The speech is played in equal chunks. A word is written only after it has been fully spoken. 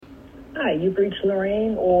Hi, you've reached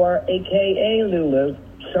Lorraine, or AKA Lulu.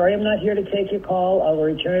 Sorry I'm not here to take your call. I'll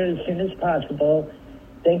return as soon as possible.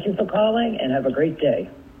 Thank you for calling, and have a great day.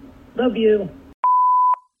 Love you.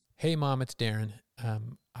 Hey, Mom, it's Daren.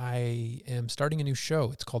 I am starting a new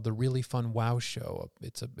show. It's called The Really Fun Wow Show.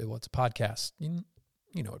 It's a podcast. You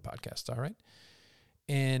know what podcasts are, right?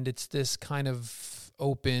 And it's this kind of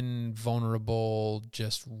open, vulnerable,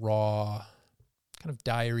 just raw kind of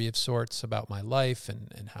diary of sorts about my life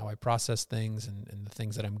and how I process things and the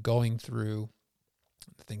things that I'm going through,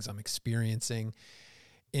 the things I'm experiencing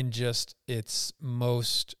in just its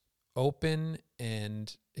most open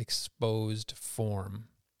and exposed form.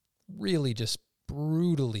 Really just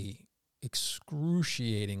brutally,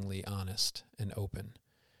 excruciatingly honest and open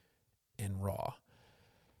and raw.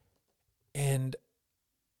 And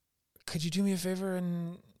could you do me a favor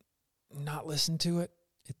and not listen to it?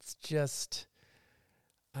 It's just,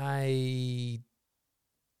 I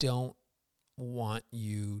don't want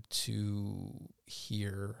you to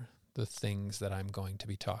hear the things that I'm going to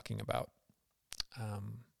be talking about.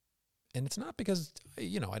 And it's not because,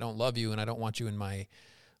 I don't love you and I don't want you in my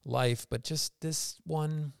life, but just this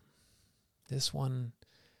one,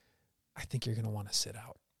 I think you're going to want to sit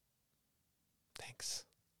out. Thanks.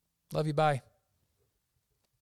 Love you. Bye.